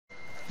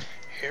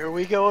Here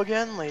we go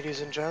again, ladies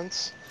and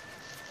gents.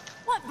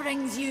 What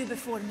brings you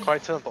before me?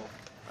 Quite simple.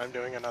 I'm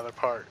doing another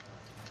part.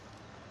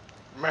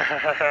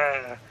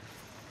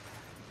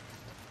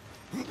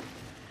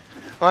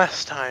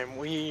 Last time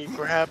we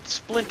grabbed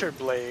Splinter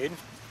Blade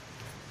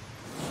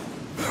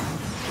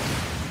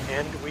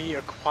and we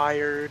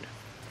acquired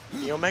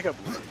the Omega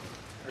Blade,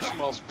 or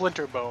well,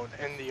 Splinter Bone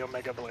and the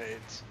Omega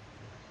Blades.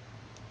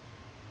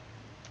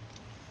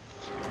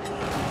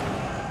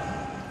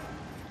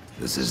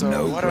 This is So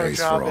no what our place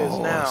job for a is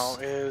horse. now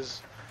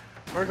is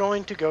we're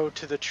going to go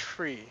to the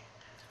tree.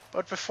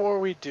 But before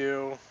we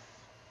do,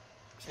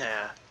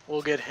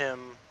 we'll get him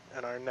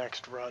in our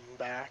next run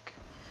back.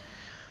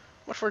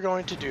 What we're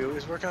going to do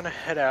is we're going to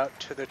head out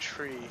to the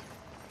tree.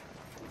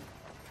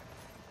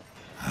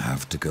 I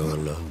have to go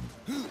alone.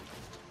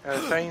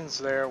 And Thane's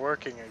there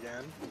working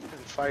again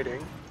and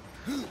fighting.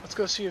 Let's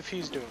go see if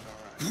he's doing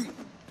alright.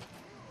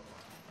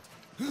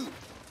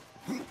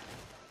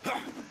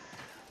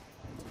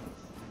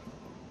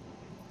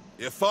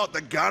 You fought the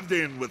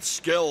Guardian with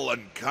skill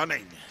and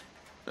cunning.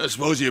 I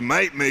suppose you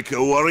might make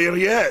a warrior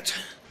yet.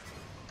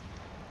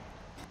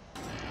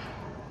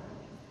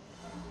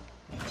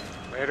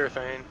 Later,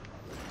 Thane.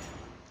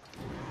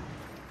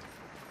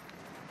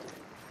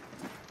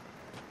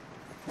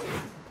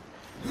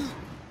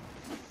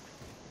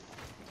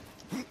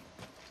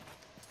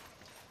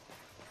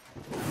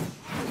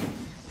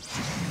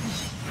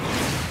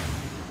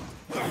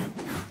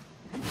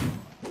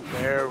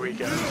 There we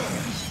go.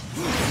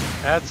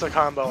 That's a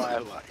combo I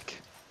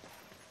like.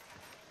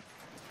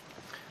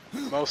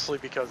 Mostly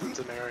because it's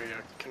an area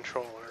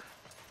controller.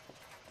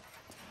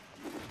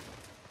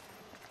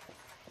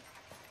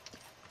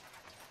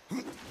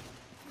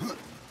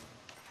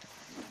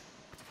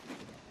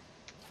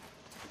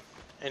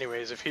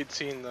 Anyways, if he'd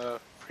seen the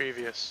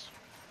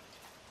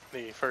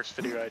first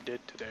video I did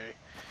today,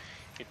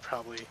 he'd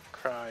probably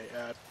cry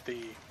at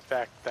the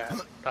fact that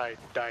I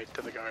died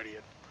to the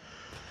Guardian.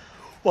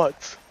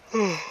 What?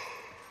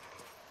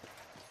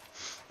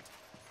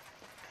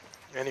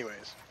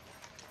 Anyways.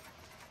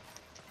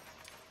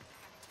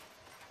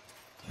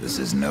 This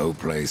is no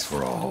place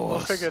for a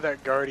horse. We'll figure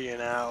that Guardian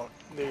out,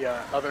 the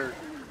other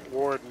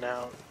Warden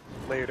out,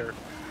 later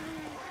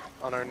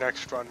on our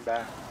next run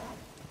back.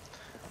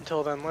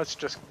 Until then, let's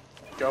just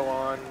go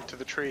on to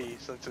the tree,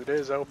 since it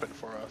is open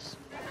for us.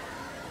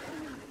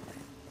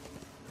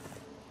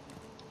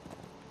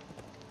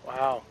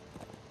 Wow.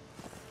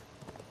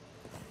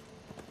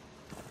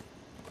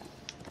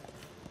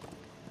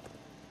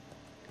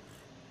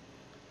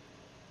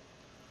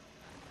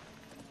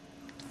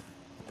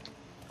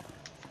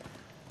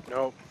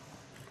 Nope,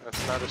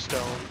 that's not a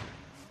stone.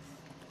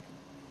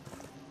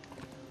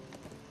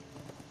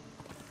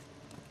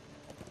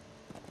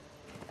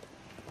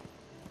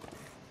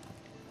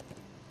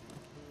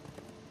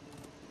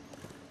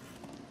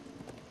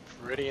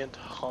 Radiant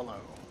Hollow.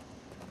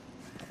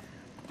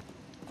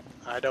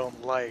 I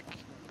don't like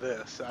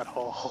this at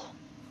all.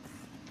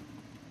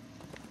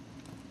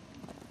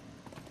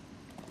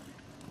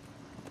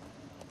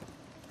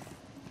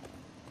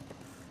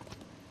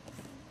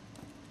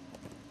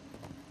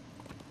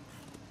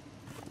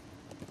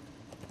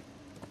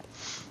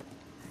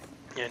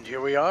 And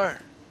here we are,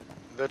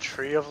 the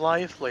Tree of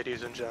Life,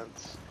 ladies and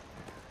gents.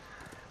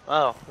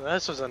 Wow,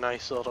 this was a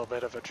nice little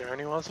bit of a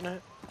journey, wasn't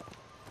it?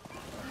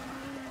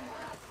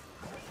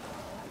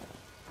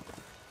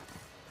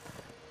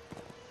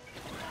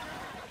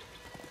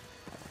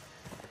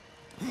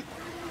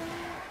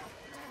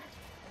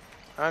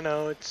 I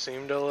know it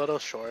seemed a little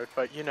short,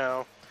 but you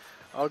know,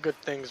 all good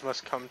things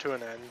must come to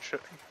an end,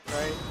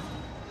 right?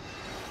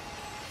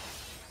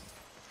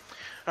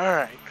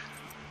 Alright.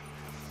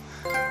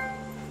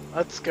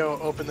 Let's go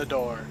open the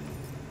door.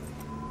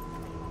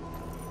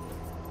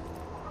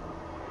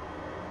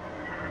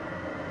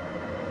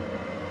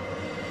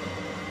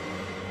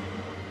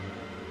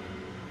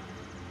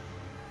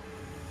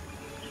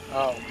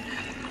 Oh.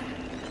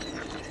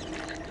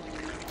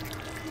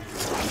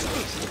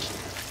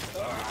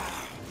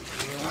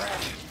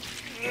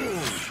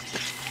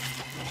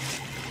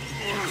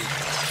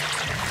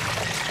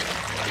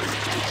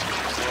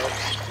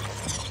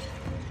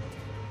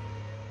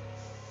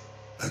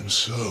 And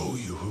so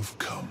you have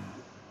come,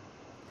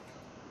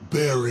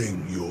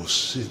 bearing your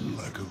sin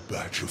like a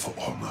badge of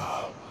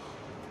honor.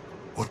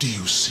 What do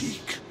you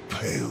seek,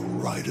 Pale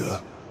Rider?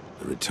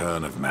 The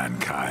return of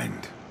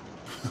mankind.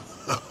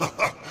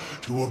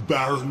 To a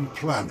barren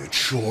planet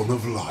shorn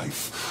of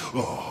life.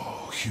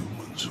 Oh,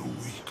 humans are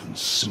weak and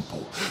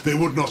simple. They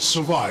would not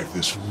survive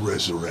this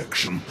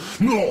resurrection,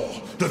 nor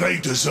do they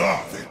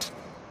deserve it.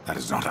 That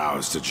is not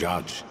ours to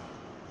judge.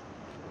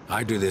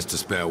 I do this to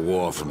spare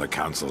war from the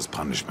Council's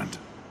punishment.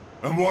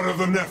 And what of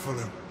the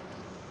Nephilim?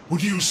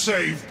 Would you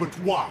save but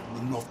one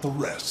and not the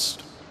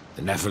rest?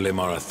 The Nephilim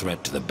are a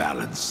threat to the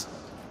balance.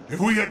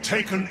 If we had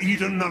taken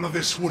Eden, none of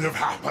this would have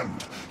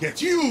happened.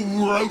 Yet you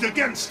rode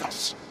against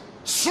us.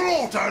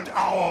 Slaughtered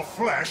our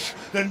flesh,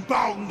 then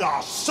bound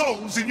our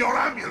souls in your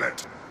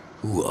amulet.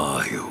 Who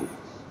are you?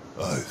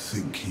 I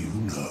think you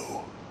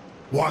know.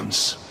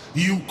 Once,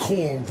 you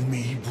called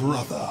me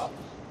brother.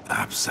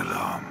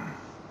 Absalom.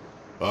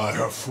 I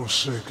have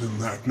forsaken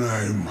that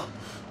name.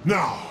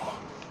 Now,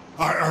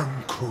 I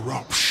am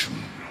corruption.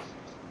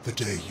 The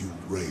day you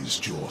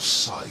raised your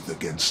scythe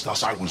against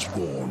us, I was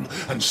born,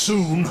 and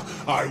soon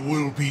I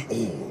will be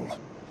all.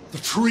 The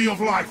tree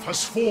of life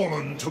has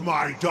fallen to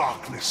my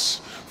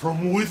darkness,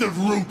 from withered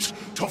root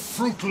to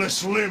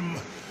fruitless limb,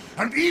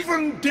 and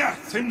even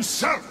death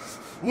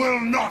himself will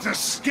not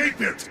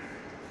escape it!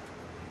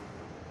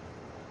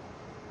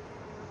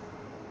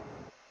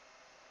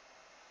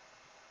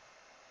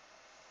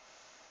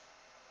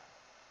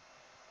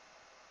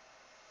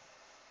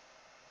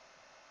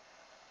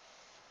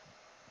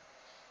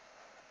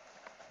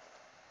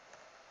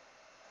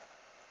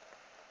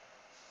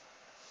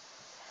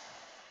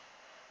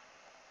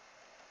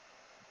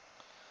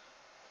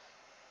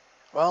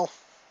 Well,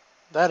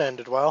 that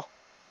ended well.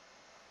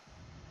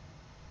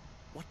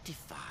 What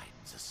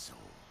defines a soul?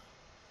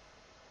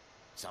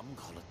 Some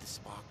call it the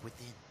spark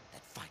within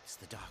that fights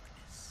the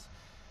darkness,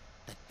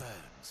 that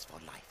burns for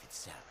life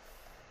itself.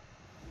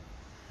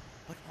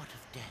 But what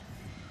of death,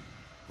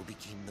 who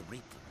became the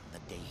reaper on the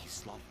day he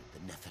slaughtered the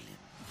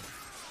Nephilim?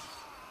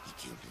 He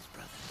killed his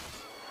brother,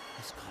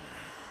 his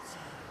comrades,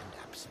 and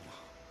Absalom.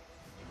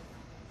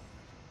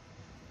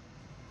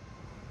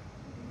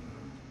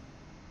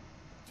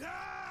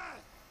 Death!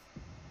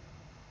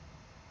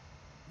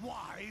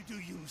 Why do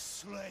you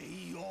slay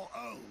your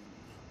own?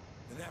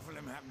 The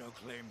Nephilim have no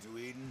claim to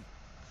Eden.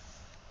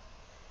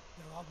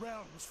 There are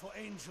realms for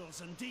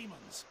angels and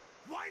demons.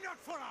 Why not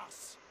for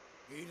us?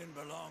 Eden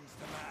belongs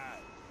to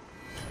man.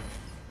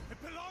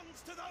 It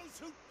belongs to those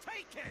who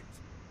take it!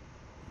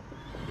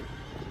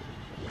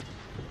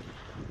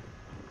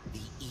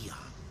 The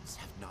eons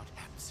have not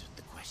answered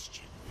the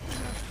question.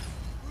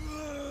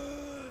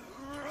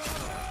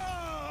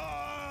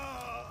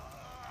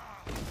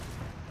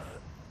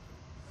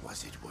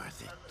 Was it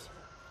worth it?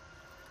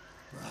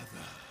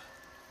 Brother.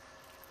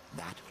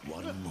 That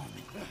one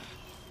moment.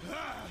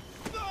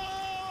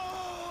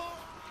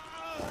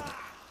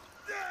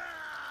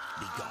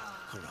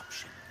 Begot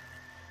corruption.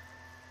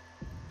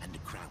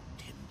 And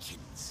crowned him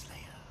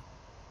kinslayer.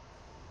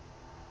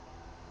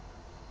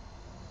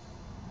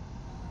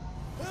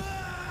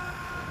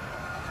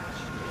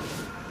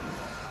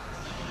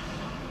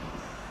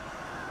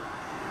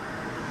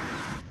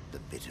 The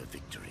bitter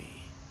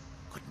victory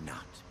could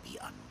not be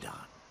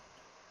undone.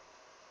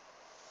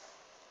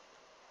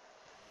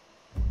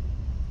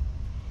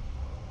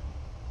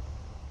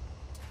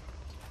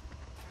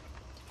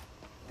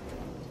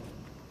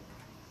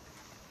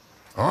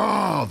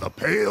 Ah, the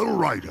Pale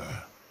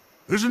Rider.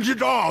 Isn't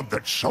it odd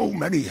that so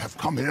many have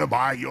come here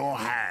by your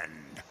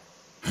hand?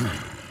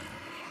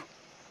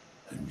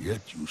 And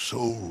yet you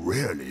so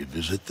rarely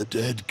visit the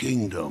Dead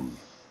Kingdom.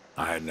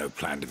 I had no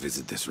plan to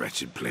visit this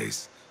wretched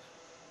place.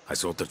 I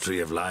sought the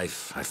Tree of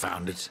Life, I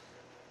found it.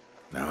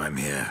 Now I'm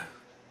here.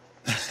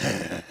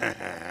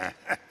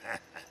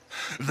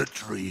 The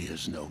tree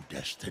is no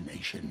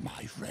destination,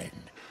 my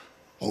friend.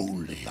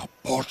 Only a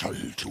portal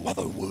to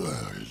other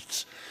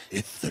worlds.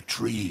 If the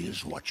tree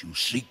is what you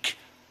seek,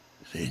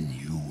 then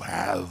you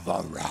have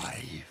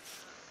arrived.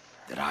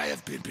 That I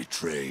have been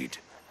betrayed.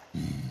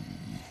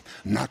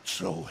 Not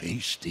so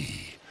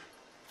hasty.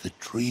 The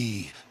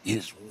tree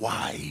is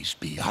wise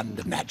beyond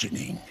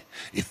imagining.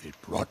 If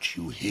it brought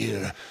you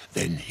here,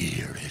 then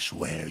here is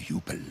where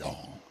you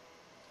belong.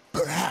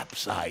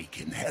 Perhaps I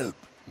can help.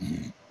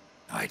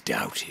 I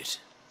doubt it.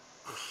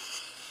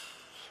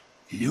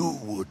 You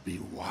would be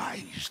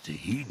wise to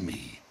heed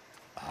me.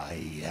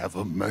 I have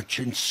a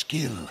merchant's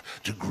skill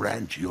to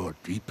grant your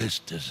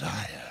deepest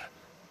desire.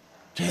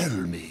 Tell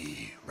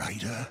me,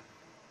 Rider,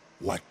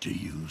 what do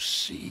you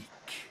seek?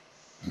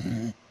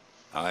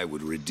 I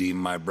would redeem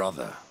my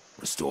brother,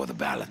 restore the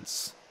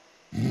balance.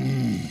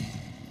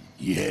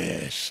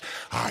 Yes,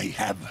 I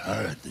have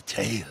heard the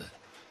tale.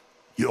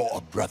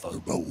 Your brother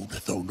rode,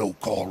 though no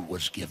call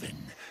was given,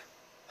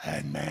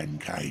 and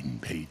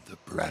mankind paid the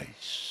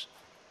price.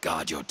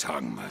 Guard your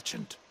tongue,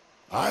 merchant.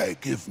 I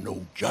give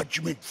no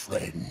judgment,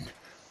 friend.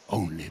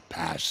 Only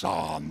pass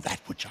on that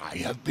which I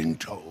have been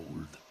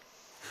told.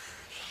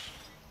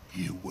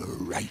 You were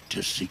right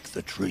to seek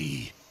the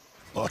tree,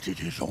 but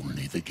it is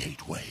only the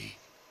gateway.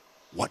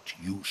 What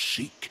you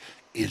seek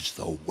is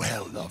the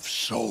Well of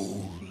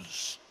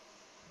Souls.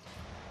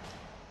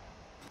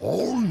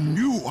 All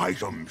new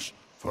items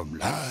from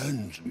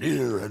lands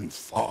near and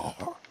far.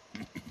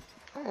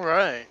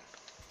 Alright.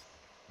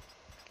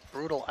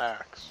 Brutal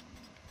axe.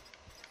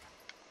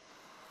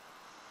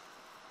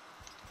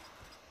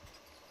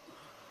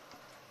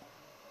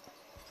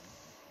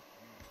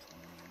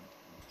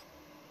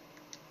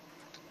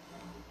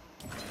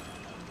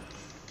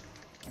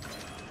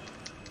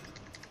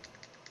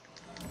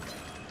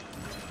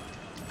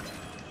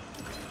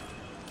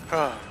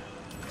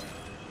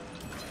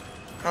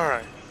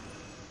 Alright.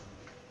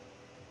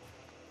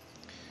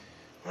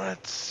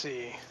 Let's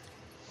see.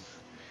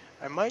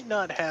 I might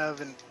not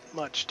have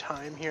much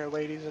time here,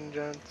 ladies and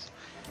gents,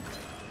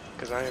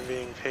 because I am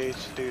being paid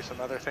to do some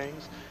other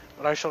things.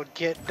 but I shall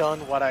get done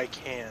what I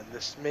can.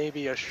 This may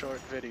be a short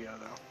video,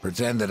 though.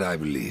 Pretend that I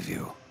believe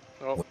you.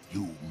 Oh,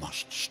 You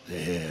must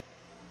stare.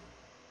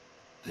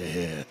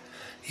 There.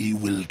 He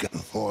will get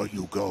before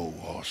you go,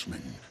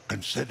 horseman.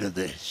 Consider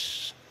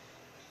this.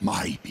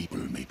 My people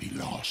may be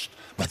lost,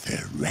 but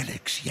their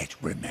relics yet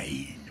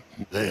remain.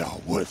 They are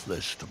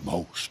worthless to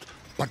most,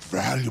 but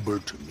valuable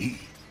to me.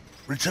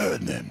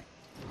 Return them.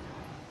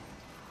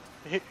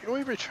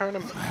 we return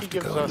him. I He have to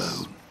gives go us.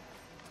 alone.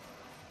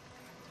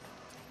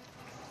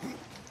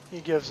 He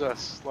gives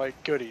us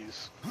like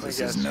goodies. I This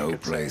guess is you no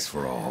could say. place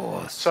for a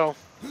horse. So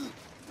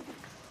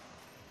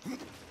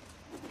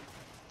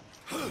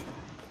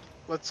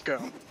let's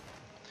go.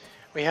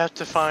 We have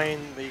to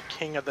find the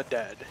King of the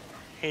Dead.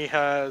 He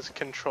has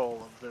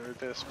control of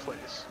this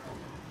place.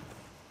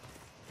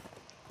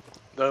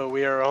 Though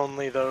we are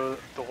only the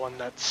one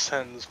that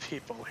sends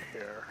people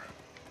here.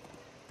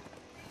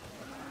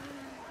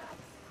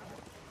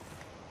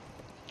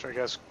 Which I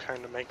guess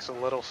kind of makes a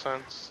little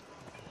sense.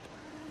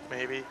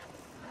 Maybe.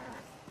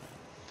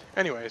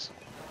 Anyways.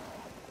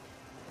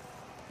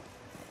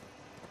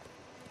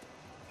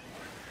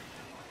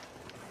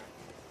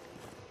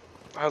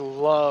 I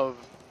love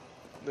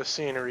the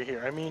scenery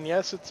here. I mean,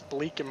 yes, it's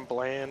bleak and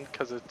bland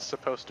because it's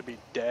supposed to be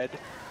dead.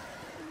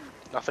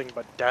 Nothing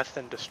but death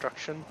and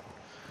destruction.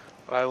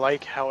 But I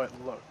like how it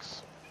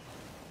looks.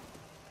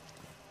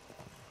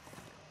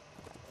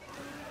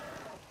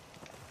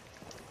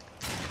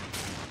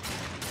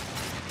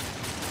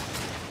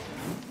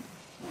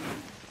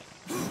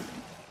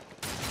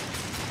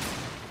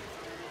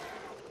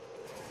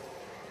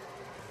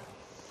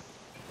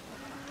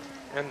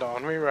 And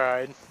on we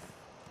ride.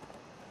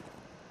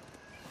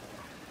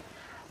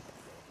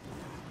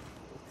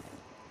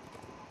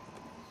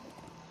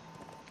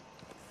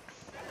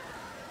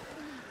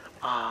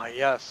 Ah,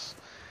 yes.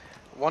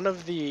 One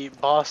of the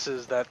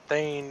bosses that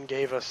Thane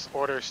gave us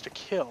orders to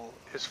kill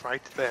is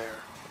right there.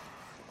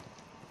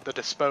 The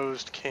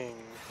Disposed King.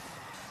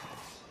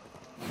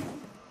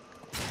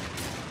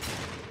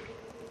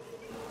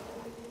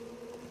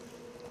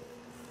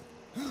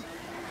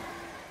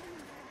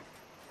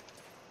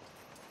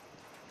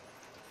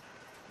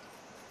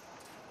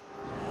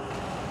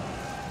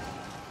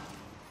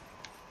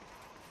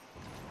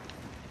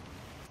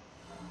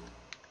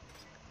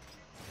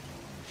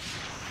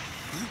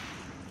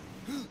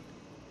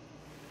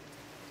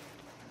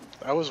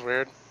 That was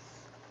weird.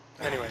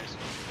 Anyways.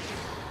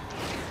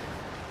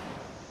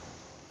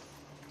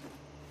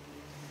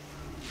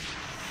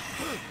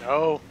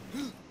 No.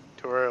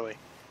 Too early.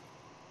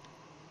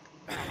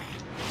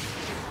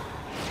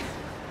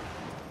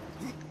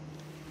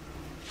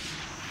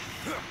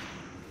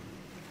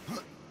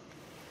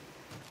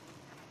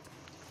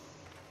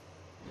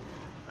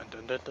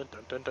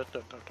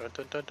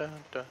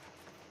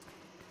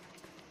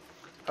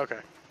 Okay.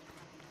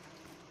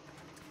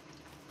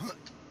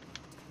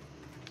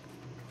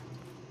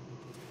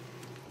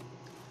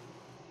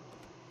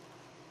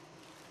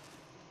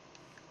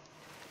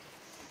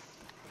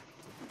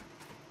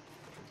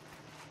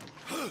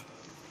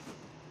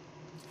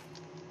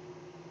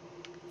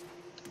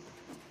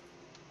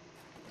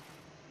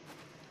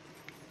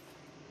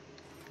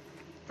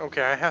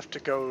 Okay, I have to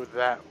go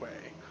that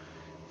way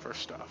for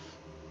stuff.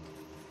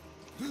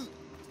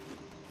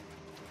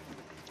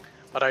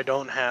 But I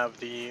don't have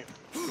the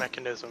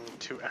mechanism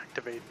to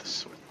activate the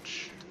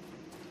switch.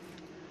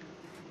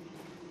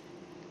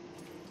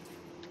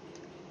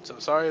 So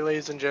sorry,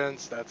 ladies and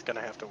gents, that's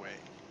gonna have to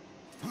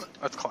wait.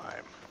 Let's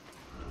climb.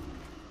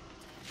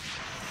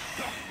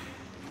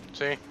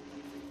 See?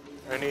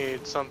 I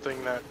need something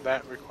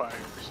that requires.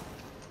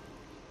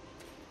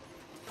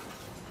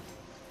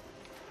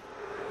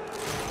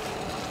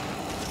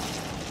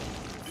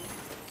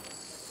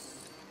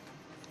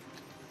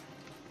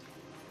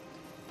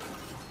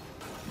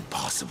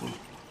 Impossible.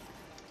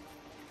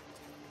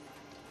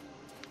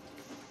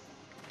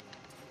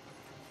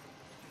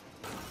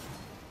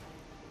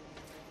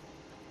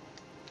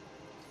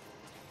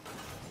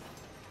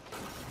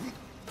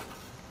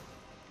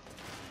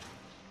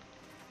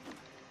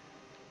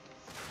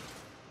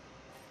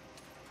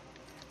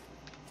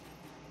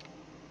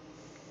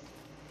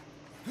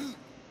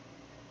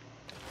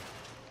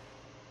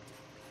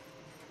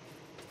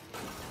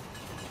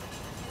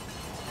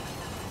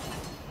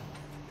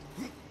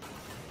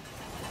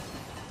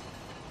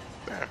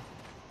 There.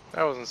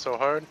 That wasn't so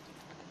hard.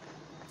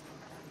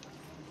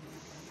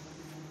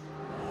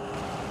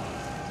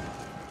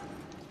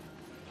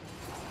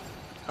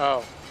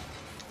 Oh.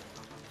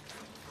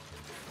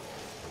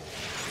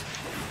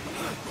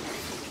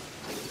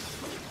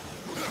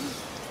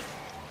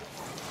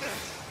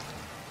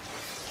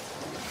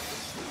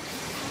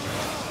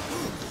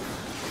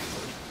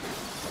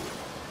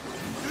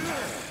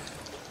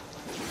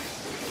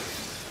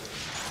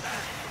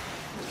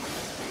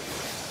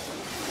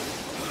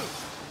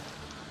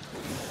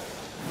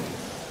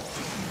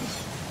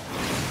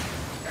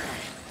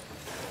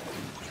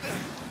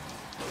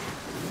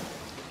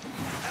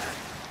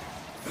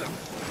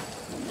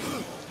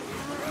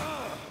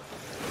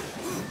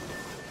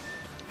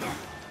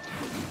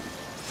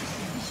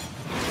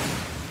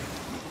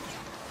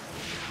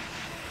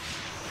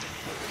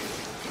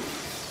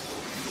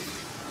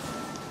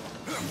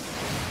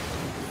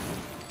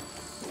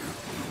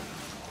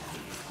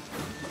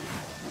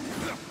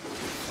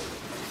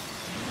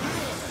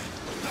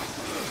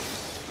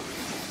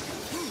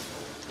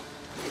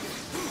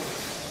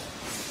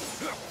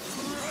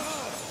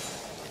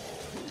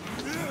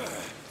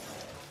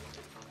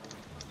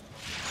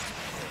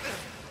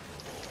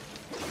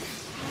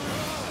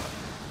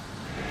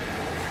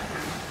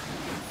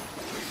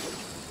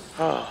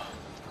 Oh.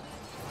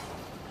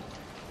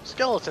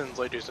 Skeletons,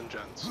 ladies and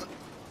gents.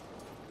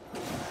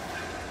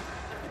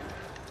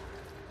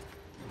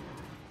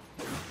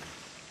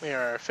 We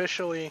are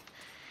officially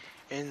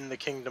in the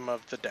kingdom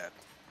of the dead.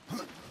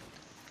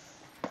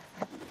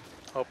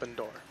 Open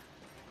door.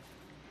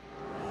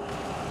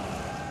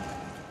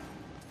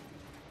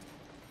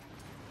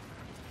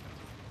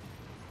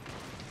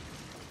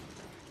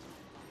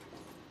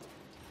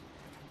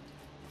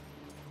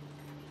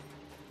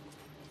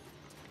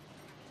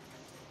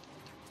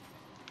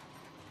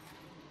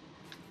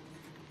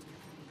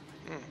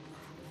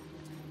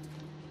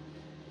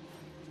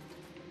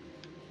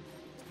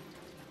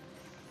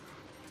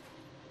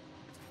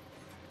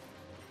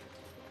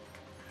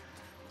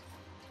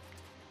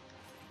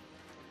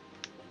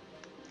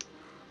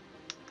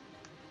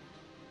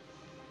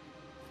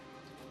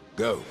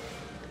 Go.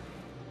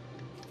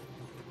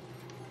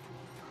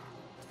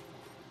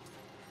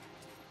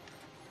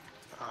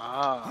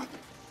 Ah.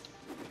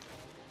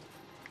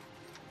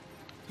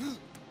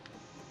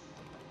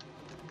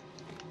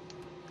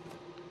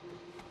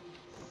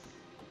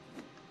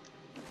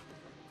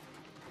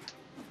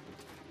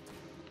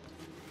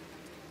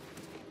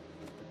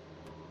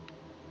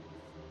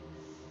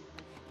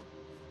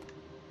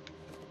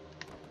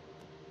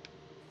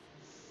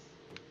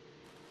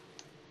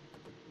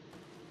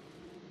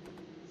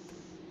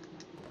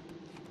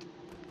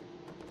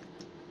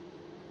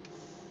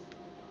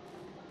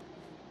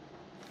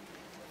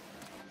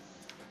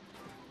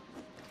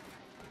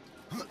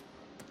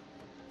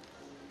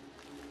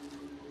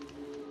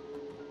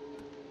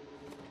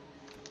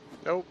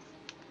 Nope.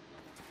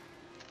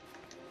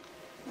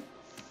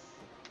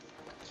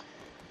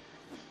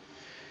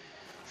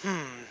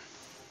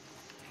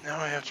 Now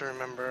I have to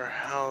remember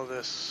how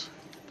this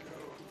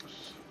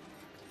goes.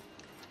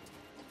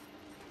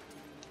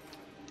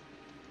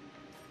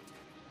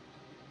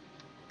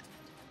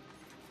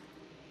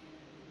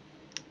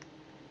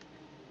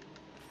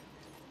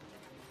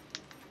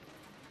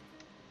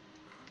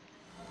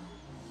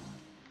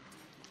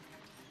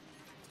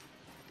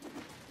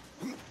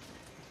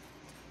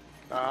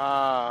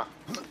 Ah.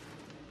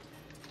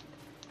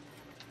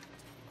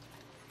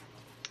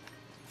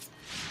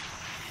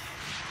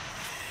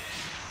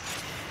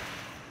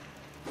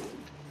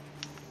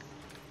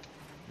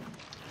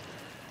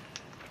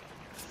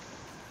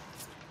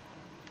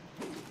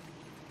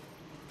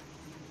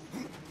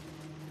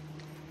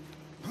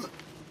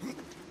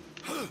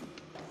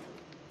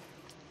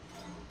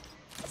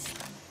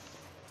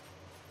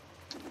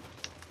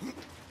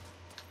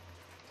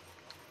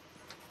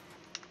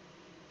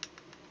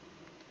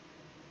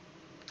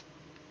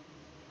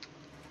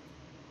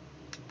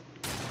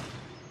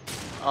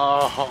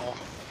 Oh,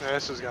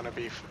 this is gonna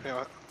be,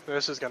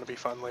 this is gonna be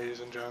fun,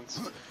 ladies and gents.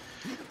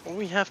 What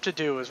we have to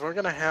do is we're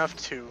gonna have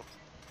to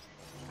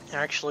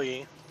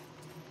actually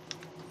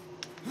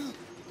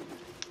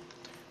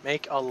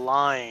make a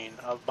line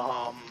of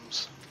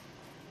bombs.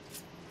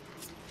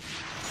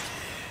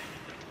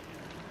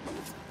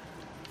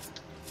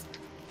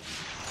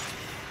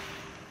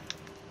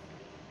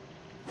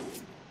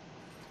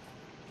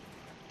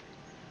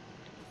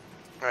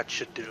 That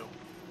should do.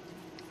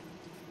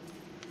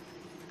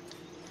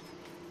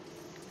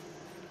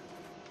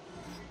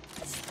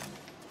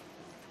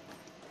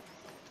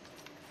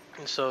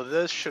 And so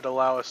this should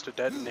allow us to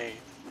detonate.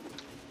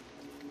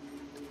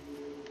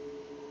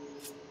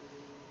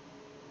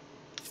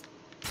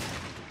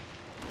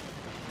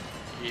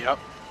 Yep.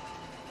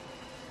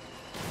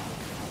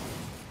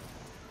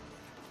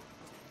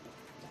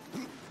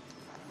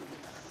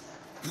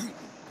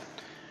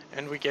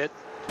 And we get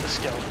the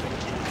skeleton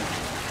key.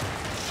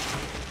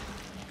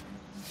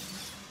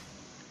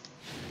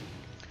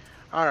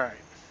 Alright.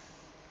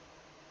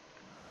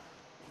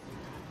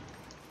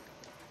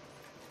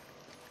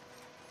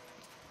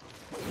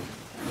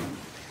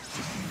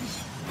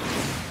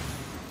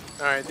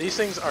 Alright, these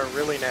things are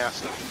really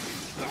nasty.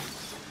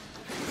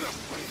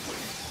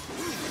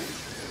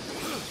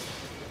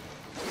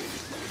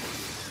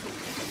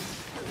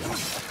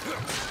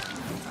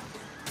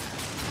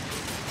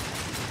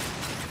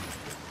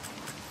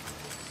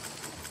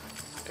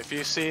 If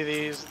you see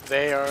these,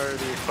 they are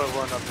the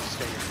equivalent of the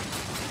stingers.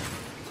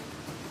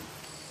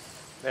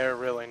 They're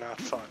really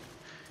not fun.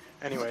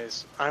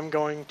 Anyways, I'm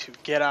going to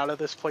get out of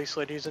this place,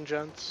 ladies and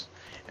gents,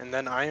 and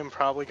then I am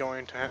probably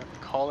going to have to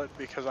call it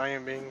because I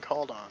am being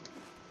called on.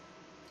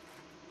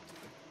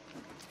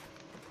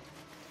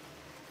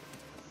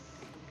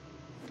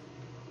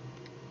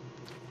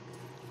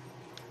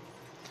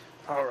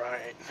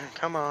 Alright,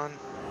 come on.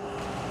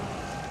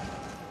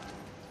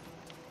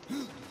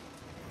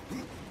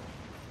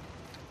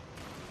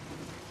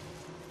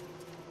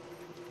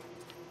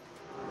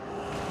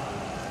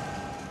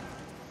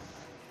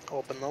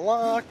 Open the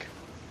lock.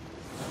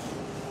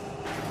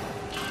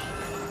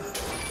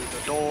 Through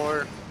the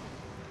door.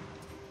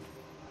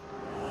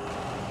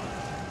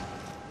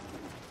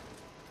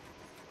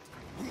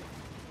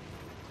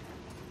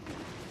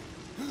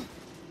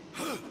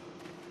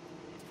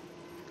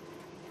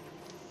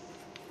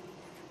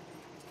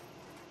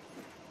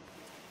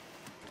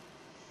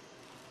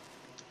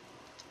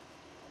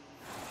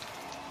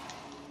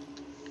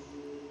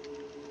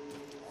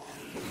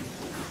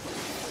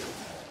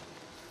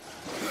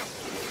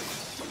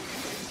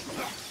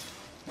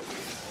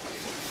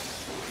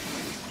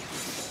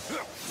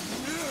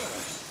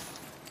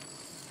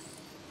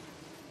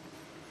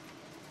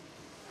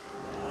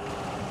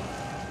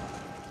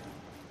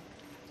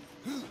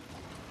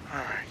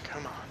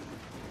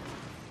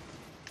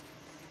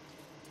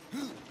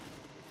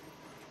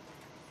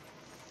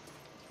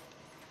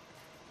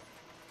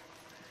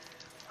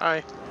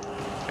 Hi.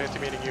 Fancy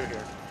meeting you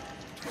here.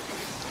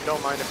 You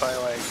don't mind if I,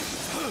 like,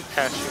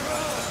 pass you my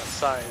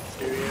sides,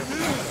 do you?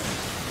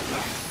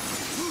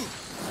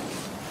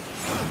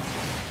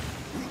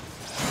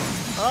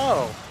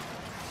 Oh.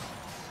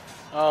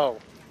 Oh.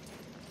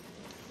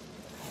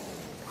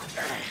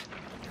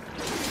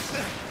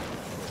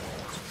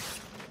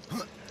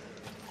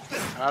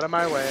 Out of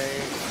my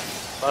way.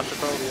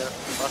 Claustrophobia.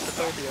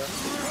 Claustrophobia.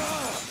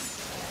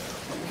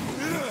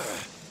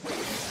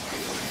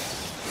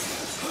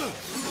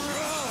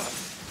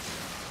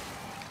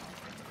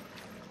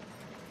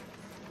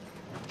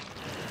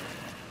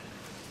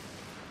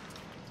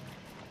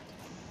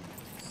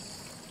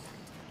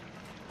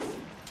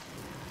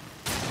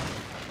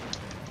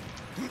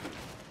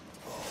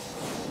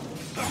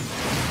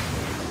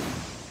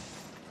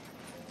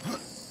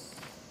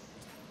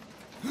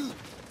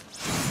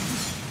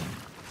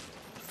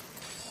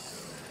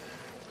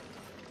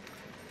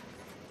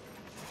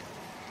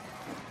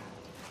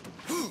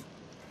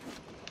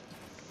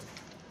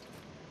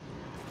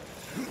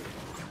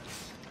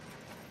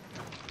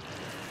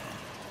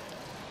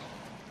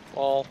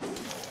 All.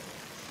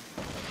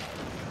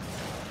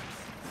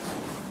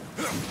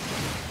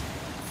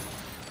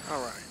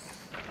 All right.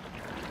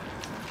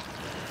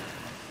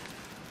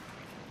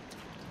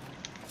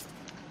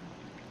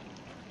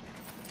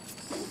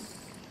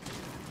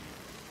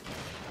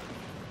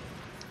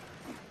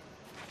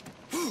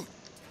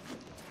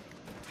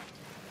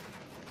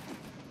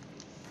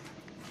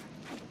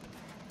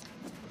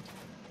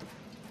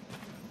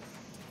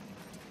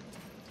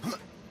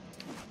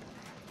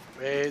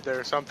 Wait,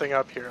 there's something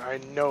up here. I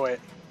know it.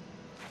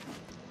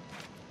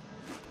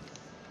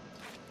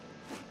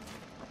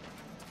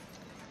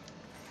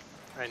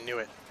 I knew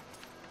it.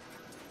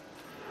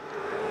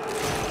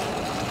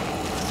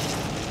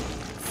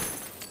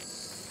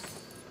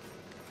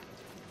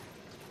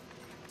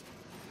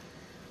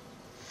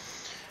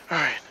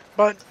 Alright,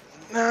 but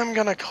I'm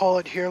gonna call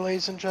it here,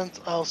 ladies and gents.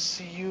 I'll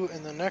see you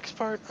in the next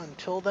part.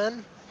 Until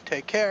then,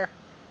 take care.